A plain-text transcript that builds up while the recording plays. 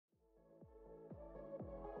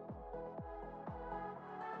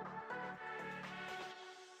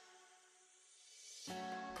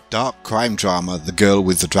Dark crime drama The Girl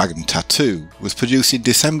with the Dragon Tattoo was produced in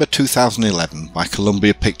December 2011 by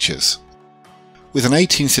Columbia Pictures, with an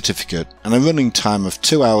 18 certificate and a running time of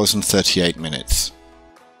 2 hours and 38 minutes.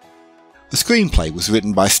 The screenplay was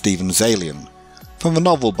written by Steven Zaillian, from the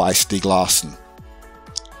novel by Stieg Larsson.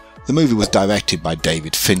 The movie was directed by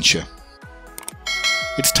David Fincher.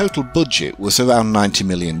 Its total budget was around $90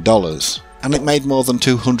 million, and it made more than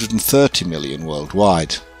 $230 million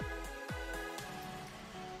worldwide.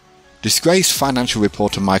 Disgraced financial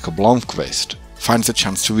reporter Mikael Blomkvist finds a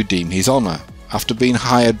chance to redeem his honour after being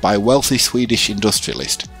hired by wealthy Swedish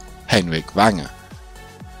industrialist Henrik Vanger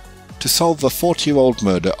to solve the 40-year-old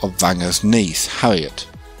murder of Vanger's niece Harriet.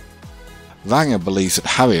 Vanger believes that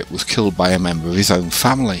Harriet was killed by a member of his own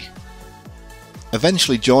family.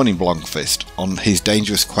 Eventually joining Blomkvist on his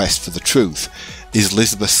dangerous quest for the truth is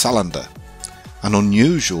Lisbeth Salander, an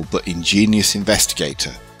unusual but ingenious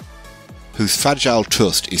investigator whose fragile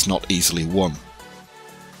trust is not easily won.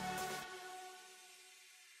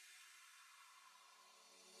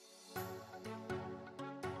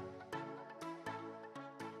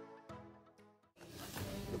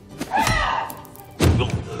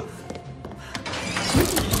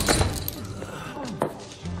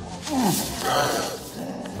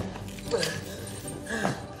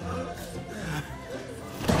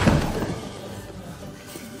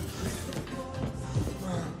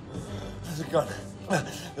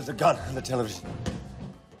 There's a gun on the television.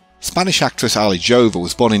 Spanish actress Ali Jova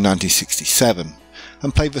was born in 1967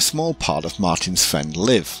 and played the small part of Martin's friend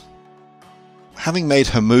Liv. Having made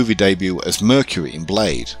her movie debut as Mercury in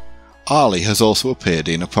Blade, Ali has also appeared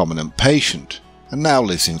in A Prominent Patient and now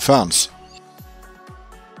lives in France.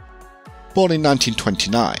 Born in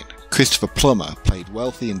 1929, Christopher Plummer played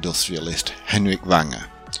wealthy industrialist Henrik Vanger,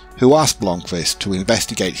 who asked Blomkvist to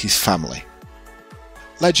investigate his family.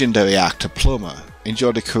 Legendary actor Plummer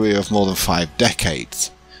enjoyed a career of more than 5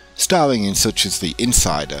 decades, starring in such as The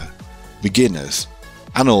Insider, Beginners,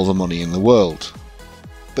 and All the Money in the World,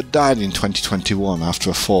 but died in 2021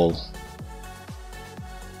 after a fall.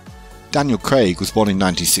 Daniel Craig was born in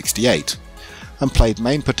 1968 and played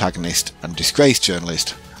main protagonist and Disgraced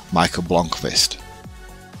journalist Mikael Blomkvist.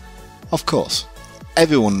 Of course,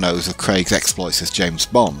 everyone knows of Craig's exploits as James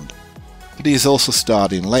Bond, but he has also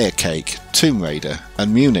starred in Layer Cake, Tomb Raider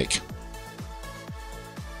and Munich.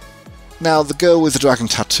 Now, The Girl with the Dragon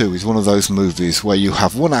Tattoo is one of those movies where you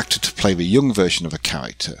have one actor to play the young version of a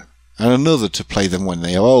character and another to play them when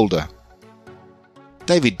they are older.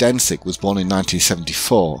 David Dencik was born in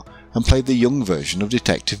 1974 and played the young version of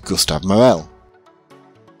Detective Gustav Morel.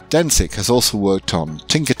 Dencik has also worked on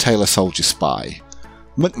Tinker Tailor Soldier Spy,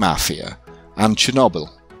 McMafia and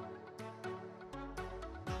Chernobyl.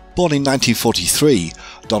 Born in 1943,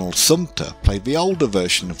 Donald Sumter played the older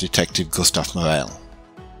version of Detective Gustav Morel.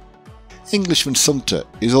 Englishman Sumter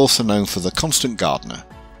is also known for The Constant Gardener,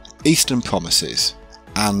 Eastern Promises,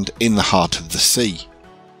 and In the Heart of the Sea.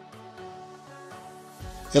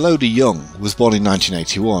 Elodie Young was born in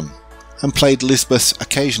 1981 and played Lisbeth's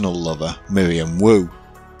occasional lover Miriam Wu.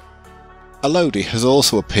 Elodie has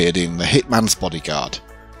also appeared in The Hitman's Bodyguard,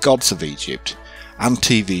 Gods of Egypt, and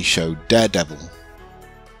TV show Daredevil.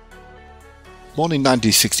 Born in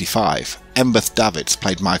 1965, Embeth Davids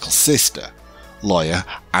played Michael's sister, lawyer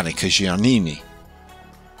Annika Giannini.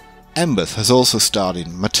 Embeth has also starred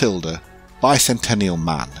in Matilda, Bicentennial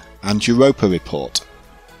Man and Europa Report.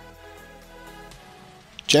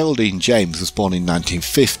 Geraldine James was born in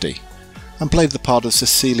 1950 and played the part of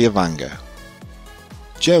Cecilia Vanger.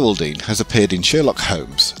 Geraldine has appeared in Sherlock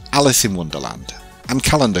Holmes, Alice in Wonderland and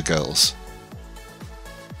Calendar Girls.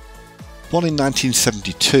 Born in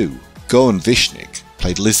 1972, Goran Vishnik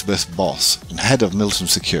played Lisbeth's boss and head of Milton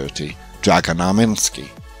Security, Dragan Arminsky.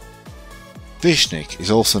 Vishnik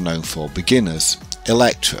is also known for Beginners,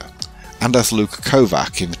 Elektra, and as Luka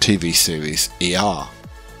Kovac in the TV series ER.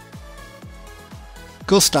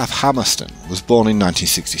 Gustav Hammersten was born in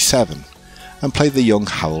 1967 and played the young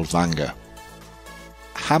Harold Vanger.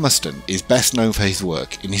 Hammersten is best known for his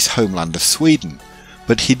work in his homeland of Sweden,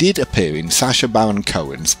 but he did appear in Sacha Baron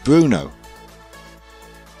Cohen's Bruno.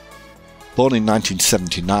 Born in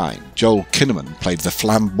 1979, Joel Kinnaman played the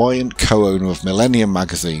flamboyant co-owner of Millennium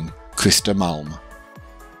magazine, Christa Malm.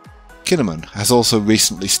 Kinnaman has also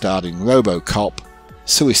recently starred in RoboCop,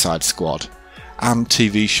 Suicide Squad, and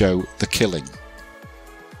TV show The Killing.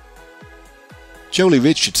 Jolie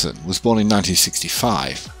Richardson was born in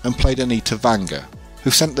 1965 and played Anita Vanger, who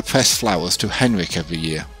sent the press flowers to Henrik every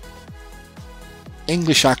year.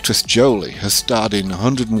 English actress Jolie has starred in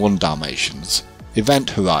 101 Dalmatians,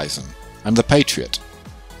 Event Horizon, and The Patriot.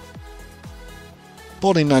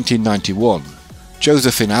 Born in 1991,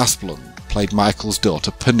 Josephine Asplund played Michael's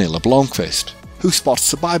daughter Pernilla Blomkvist, who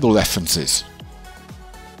spots the Bible references.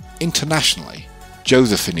 Internationally,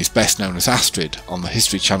 Josephine is best known as Astrid on the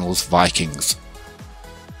History Channel's Vikings.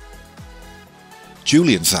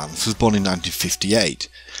 Julian Sands was born in 1958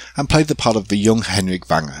 and played the part of the young Henrik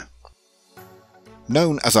Vanger.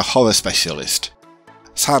 Known as a horror specialist,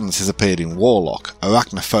 Sands has appeared in Warlock,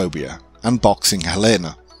 Arachnophobia and Boxing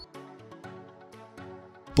Helena.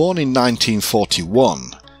 Born in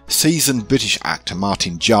 1941, seasoned British actor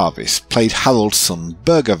Martin Jarvis played Harold's son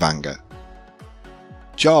Birger Vanger.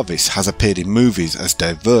 Jarvis has appeared in movies as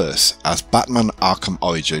diverse as Batman Arkham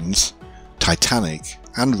Origins, Titanic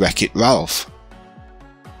and Wreck-It Ralph.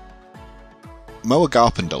 Moa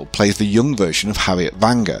Garpendal plays the young version of Harriet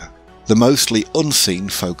Vanger, the mostly unseen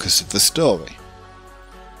focus of the story.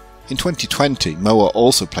 In 2020, Moa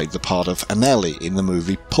also played the part of Anneli in the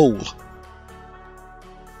movie Pool.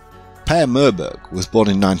 Per Merberg was born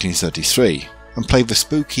in 1933 and played the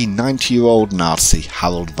spooky 90-year-old Nazi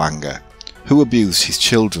Harold Vanger, who abused his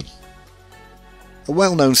children. A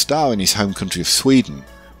well-known star in his home country of Sweden,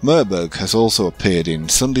 Merberg has also appeared in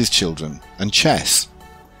Sunday's Children and Chess.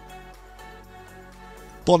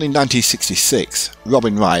 Born in 1966,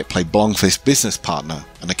 Robin Wright played Blomkvist's business partner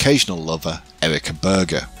and occasional lover Erica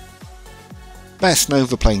Berger. Best known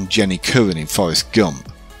for playing Jenny Curran in Forrest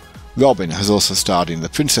Gump, Robin has also starred in The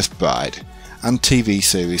Princess Bride and TV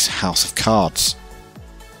series House of Cards.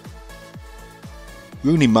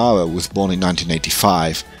 Rooney Mara was born in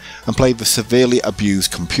 1985 and played the severely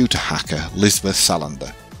abused computer hacker Lisbeth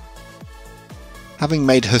Salander. Having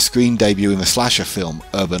made her screen debut in the slasher film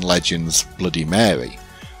Urban Legends Bloody Mary,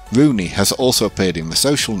 Rooney has also appeared in The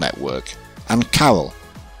Social Network and Carol.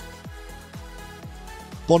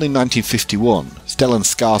 Born in 1951, Stellan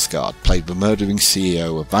Skarsgard played the murdering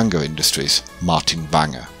CEO of Vanger Industries, Martin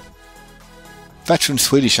Vanger. Veteran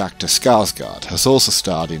Swedish actor Skarsgard has also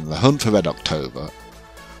starred in The Hunt for Red October,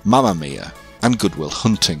 Mamma Mia and Good Will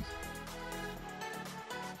Hunting.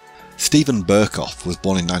 Stephen Burkhoff was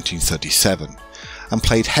born in 1937 and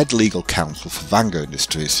played head legal counsel for Vanger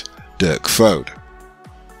Industries, Dirk Frode.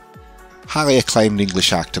 Highly acclaimed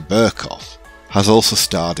English actor Burkhoff has also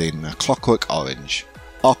starred in A Clockwork Orange,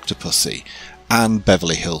 Octopussy and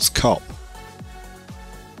Beverly Hills Cop.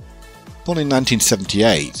 Born in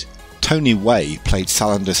 1978, Tony Way played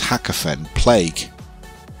Salander's hacker friend Plague.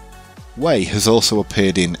 Way has also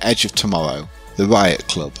appeared in Edge of Tomorrow, The Riot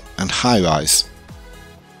Club and High Rise.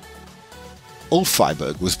 Ulf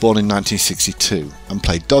Freiberg was born in 1962 and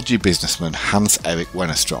played dodgy businessman Hans-Erik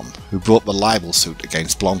Wennerstrom, who brought the libel suit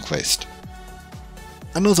against Blomkvist.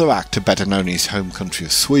 Another actor better known in his home country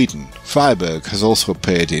of Sweden, Freiberg has also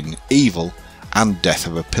appeared in Evil and Death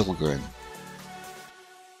of a Pilgrim.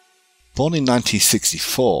 Born in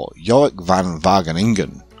 1964, Jorik van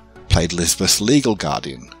Wageningen played Lisbeth's legal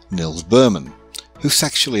guardian, Nils Berman, who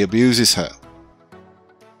sexually abuses her.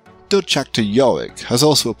 Dutch actor Jorik has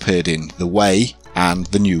also appeared in The Way and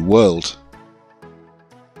The New World.